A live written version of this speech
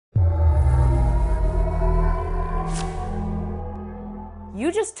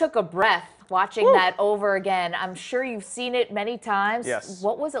You just took a breath watching that over again. I'm sure you've seen it many times. Yes.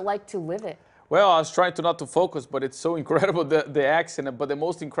 What was it like to live it? Well, I was trying to not to focus, but it's so incredible, the accident. But the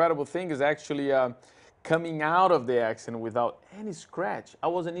most incredible thing is actually coming out of the accident without any scratch. I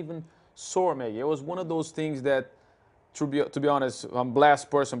wasn't even sore, Maggie. It was one of those things that, to be honest, I'm a blessed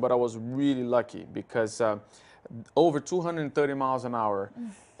person, but I was really lucky because over 230 miles an hour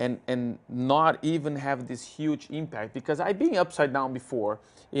and not even have this huge impact, because I've been upside down before.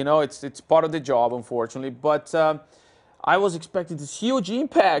 You know, it's part of the job, unfortunately, but I was expecting this huge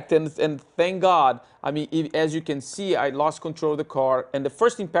impact, and thank God. I mean, as you can see, I lost control of the car, and the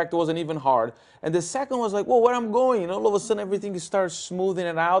first impact wasn't even hard. And the second was like, whoa, where I'm going? And all of a sudden, everything starts smoothing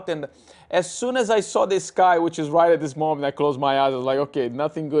it out. And as soon as I saw the sky, which is right at this moment, I closed my eyes. I was like, okay,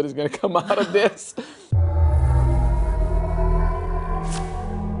 nothing good is going to come out of this.